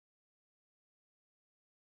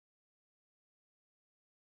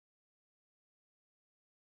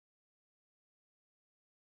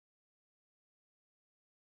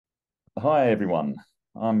Hi, everyone.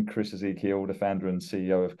 I'm Chris Ezekiel, the founder and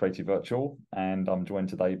CEO of Creative Virtual, and I'm joined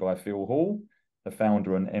today by Phil Hall, the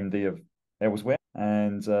founder and MD of Elzware.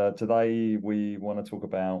 And today we want to talk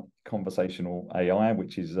about conversational AI,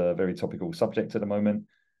 which is a very topical subject at the moment,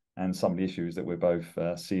 and some of the issues that we're both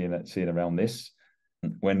seeing around this.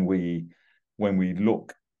 When we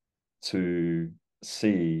look to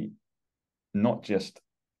see not just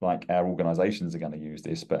like our organizations are going to use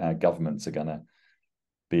this, but our governments are going to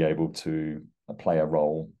be able to play a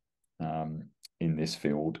role in this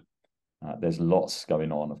field. There's lots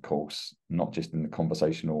going on, of course, not just in the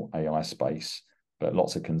conversational AI space, but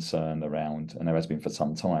lots of concern around, and there has been for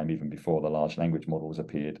some time, even before the large language models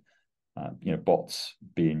appeared, bots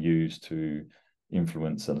being used to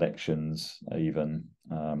influence elections even,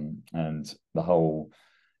 and the whole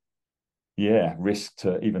risk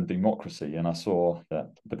to even democracy. And I saw that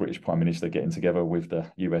the British Prime Minister getting together with the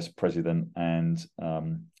US President and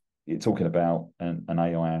talking about an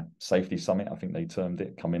AI safety summit, I think they termed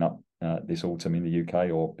it, coming up this autumn in the UK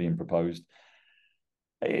or being proposed.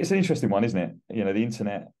 It's an interesting one, isn't it? The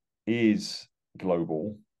internet is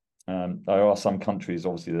global. There are some countries,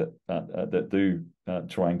 obviously, that do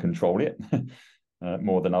try and control it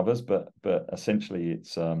more than others, but essentially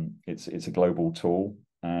it's a global tool.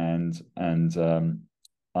 And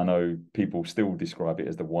I know people still describe it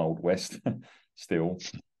as the Wild West still.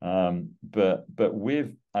 But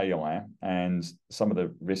with AI and some of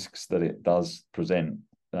the risks that it does present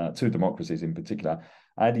to democracies in particular,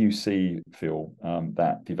 how do you see, Phil,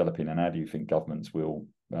 that developing, and how do you think governments will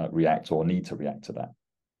react or need to react to that?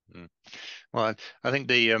 Well, I think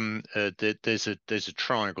there's a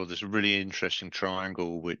triangle. There's a really interesting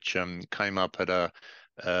triangle which came up at a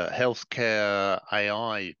healthcare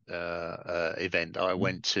AI event I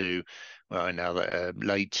went to. Well, now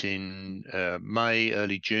late in May,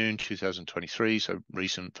 early June 2023, so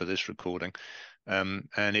recent for this recording.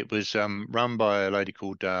 And it was run by a lady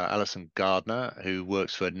called Alison Gardner, who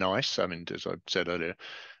works for NICE. I mean, as I said earlier,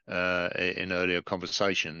 in earlier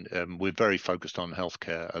conversation, we're very focused on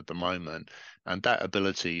healthcare at the moment, and that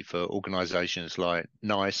ability for organisations like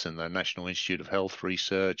NICE and the National Institute of Health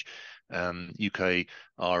Research,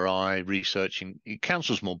 UKRI researching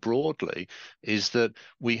councils more broadly, is that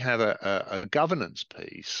we have a governance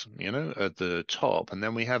piece, at the top, and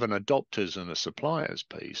then we have an adopters and a suppliers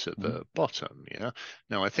piece at the bottom.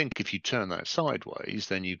 Now I think if you turn that sideways,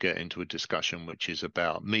 then you get into a discussion which is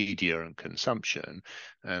about media and consumption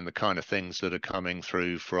and the kind of things that are coming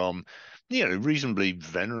through from reasonably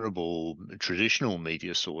venerable traditional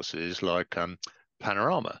media sources like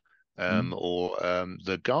Panorama, or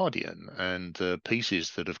The Guardian, and the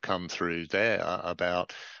pieces that have come through there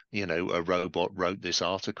about, a robot wrote this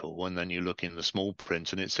article, and then you look in the small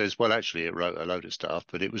print and it says, well, actually it wrote a load of stuff,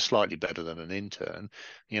 but it was slightly better than an intern.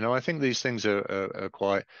 I think these things are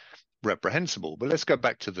quite reprehensible. But let's go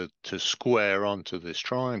back to square onto this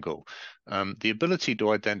triangle. The ability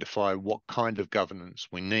to identify what kind of governance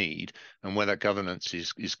we need and where that governance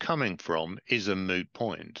is coming from is a moot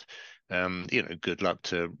point. Good luck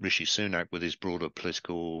to Rishi Sunak with his broader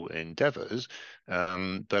political endeavours.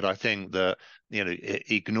 But I think that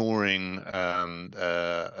ignoring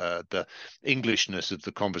the Englishness of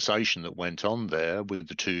the conversation that went on there with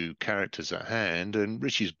the two characters at hand, and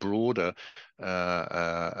Rishi's broader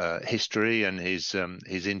history and his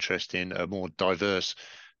interest in a more diverse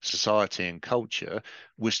society and culture,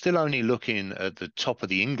 we're still only looking at the top of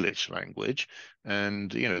the English language, and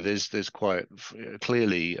there's quite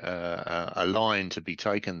clearly a line to be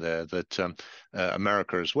taken there that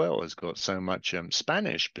America as well has got so much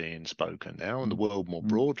Spanish being spoken now, and the world more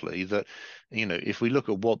broadly, that if we look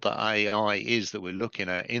at what the AI is that we're looking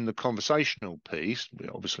at in the conversational piece,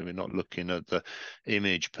 obviously we're not looking at the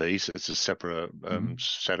image piece. It's a separate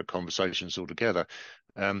set of conversations altogether.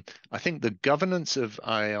 I think the governance of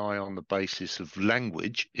AI on the basis of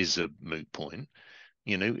language is a moot point.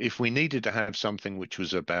 If we needed to have something which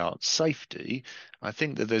was about safety, I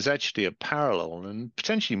think that there's actually a parallel and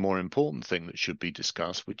potentially more important thing that should be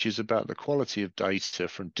discussed, which is about the quality of data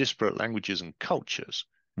from disparate languages and cultures.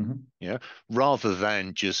 Rather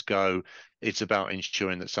than just go, it's about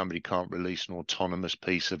ensuring that somebody can't release an autonomous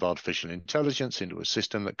piece of artificial intelligence into a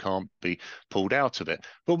system that can't be pulled out of it.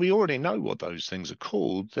 But we already know what those things are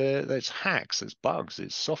called. There's hacks, there's bugs,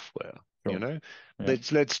 it's software. Sure.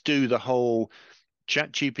 Let's do the whole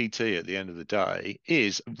ChatGPT at the end of the day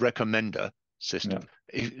is recommender system.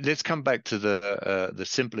 Let's come back to the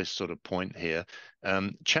simplest sort of point here.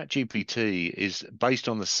 ChatGPT is based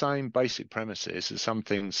on the same basic premises as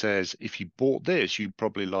something says, if you bought this, you'd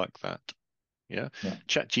probably like that. Yeah. Yeah.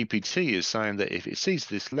 ChatGPT is saying that if it sees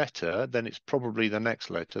this letter, then it's probably the next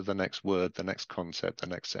letter, the next word, the next concept, the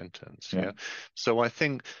next sentence. Yeah. Yeah. So I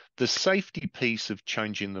think the safety piece of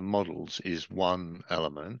changing the models is one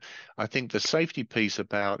element. I think the safety piece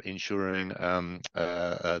about ensuring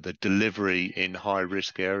the delivery in high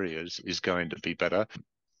risk areas is going to be better.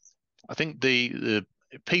 I think the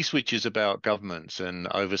piece which is about governments and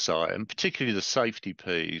oversight, and particularly the safety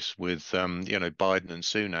piece with Biden and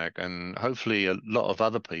Sunak, and hopefully a lot of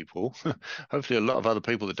other people, hopefully a lot of other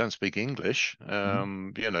people that don't speak English,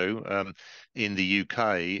 Mm-hmm. in the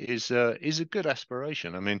UK is a good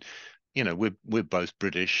aspiration. I mean, we're both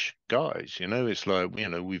British guys. It's like,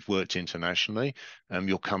 we've worked internationally.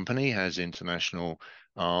 Your company has international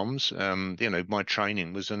arms. My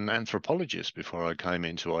training was an anthropologist before I came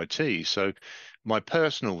into IT. So my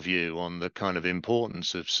personal view on the kind of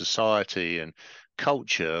importance of society and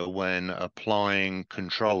culture when applying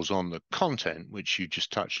controls on the content, which you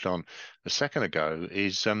just touched on a second ago,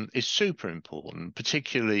 is super important,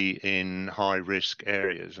 particularly in high risk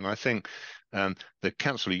areas. And I think the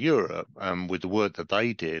Council of Europe, with the work that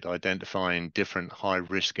they did, identifying different high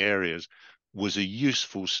risk areas, was a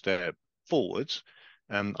useful step forwards.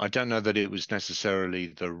 I don't know that it was necessarily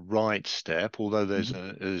the right step, although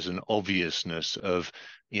Mm-hmm. there's an obviousness of,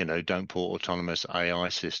 don't put autonomous AI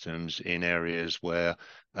systems in areas where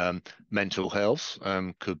mental health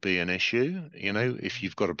could be an issue. If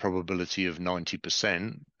you've got a probability of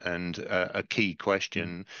 90%, and a key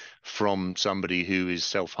question from somebody who is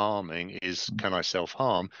self-harming is, can I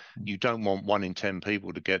self-harm? You don't want 1 in 10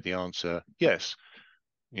 people to get the answer yes.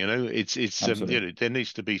 It's Absolutely. there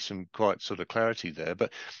needs to be some quite sort of clarity there.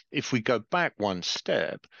 But if we go back one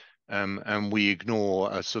step, and we ignore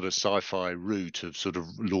a sort of sci-fi route of sort of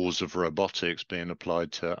laws of robotics being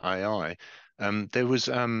applied to AI, there was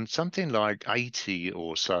something like 80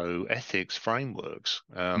 or so ethics frameworks.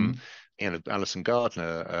 Mm-hmm. Alison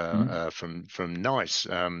Gardner Mm-hmm. from NICE,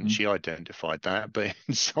 Mm-hmm. she identified that, but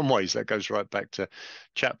in some ways that goes right back to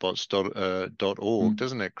chatbots.org, Mm-hmm.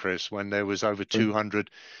 doesn't it, Chris? When there was over True.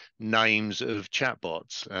 200 names of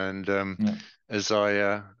chatbots, and Yeah.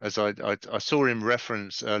 I saw in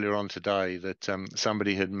reference earlier on today that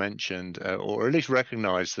somebody had mentioned, or at least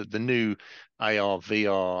recognized, that the new AR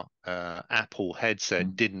VR Apple headset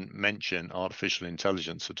Mm. didn't mention artificial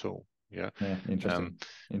intelligence at all. Yeah. Yeah. Um, Interesting.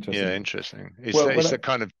 yeah, Interesting. interesting. Well, It's the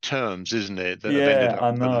kind of terms, isn't it, that have ended yeah, up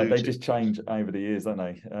I know they polluting just things. change over the years, don't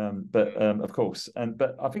they? Of course,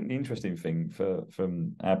 but I think the interesting thing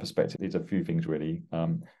from our perspective is a few things really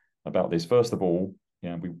about this. First of all,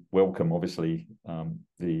 we welcome obviously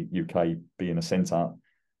the UK being a centre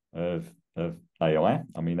of AI.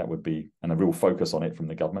 I mean, that would be, and a real focus on it from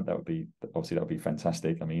the government. That would be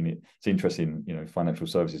fantastic. I mean, it's interesting. Financial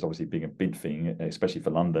services obviously being a big thing, especially for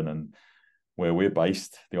London and where we're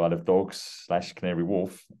based, the Isle of Dogs / Canary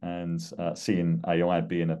Wharf, and seeing AI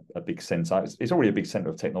being a big centre. It's already a big centre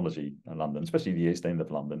of technology in London, especially the East End of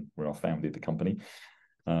London, where I founded the company,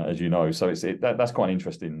 as you know. So that's quite an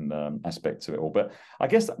interesting aspect to it all. But I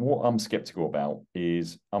guess what I'm sceptical about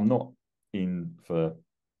is I'm not in for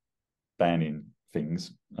banning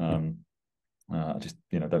things. I just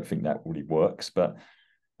don't think that really works. But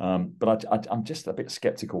I'm just a bit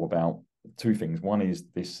skeptical about two things. One is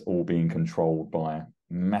this all being controlled by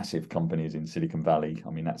massive companies in Silicon Valley.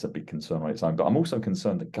 I mean, that's a big concern on its own. But I'm also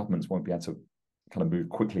concerned that governments won't be able to kind of move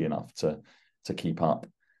quickly enough to keep up.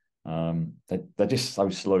 They're just so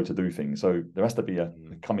slow to do things. So there has to be a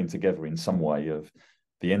coming together in some way of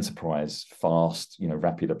the enterprise, fast,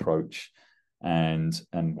 rapid approach, and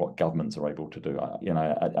what governments are able to do.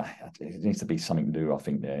 It needs to be something new. I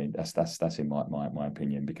think that's in my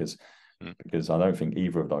opinion, because I don't think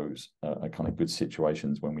either of those are kind of good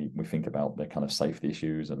situations when we think about their kind of safety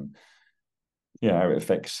issues and how it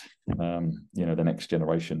affects the next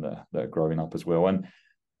generation that are growing up as well.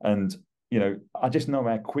 And I just know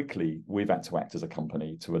how quickly we've had to act as a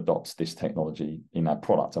company to adopt this technology in our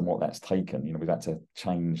product and what that's taken. We've had to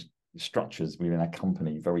change structures within our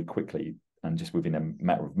company very quickly, and just within a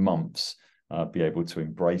matter of months be able to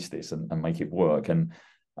embrace this and make it work. And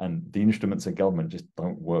the instruments of government just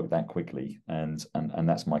don't work that quickly, and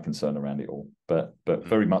that's my concern around it all. But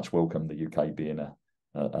very much welcome the UK being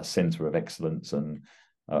a centre of excellence and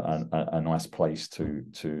a nice place to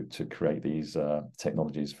create these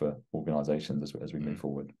technologies for organisations as we move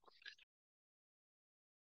forward.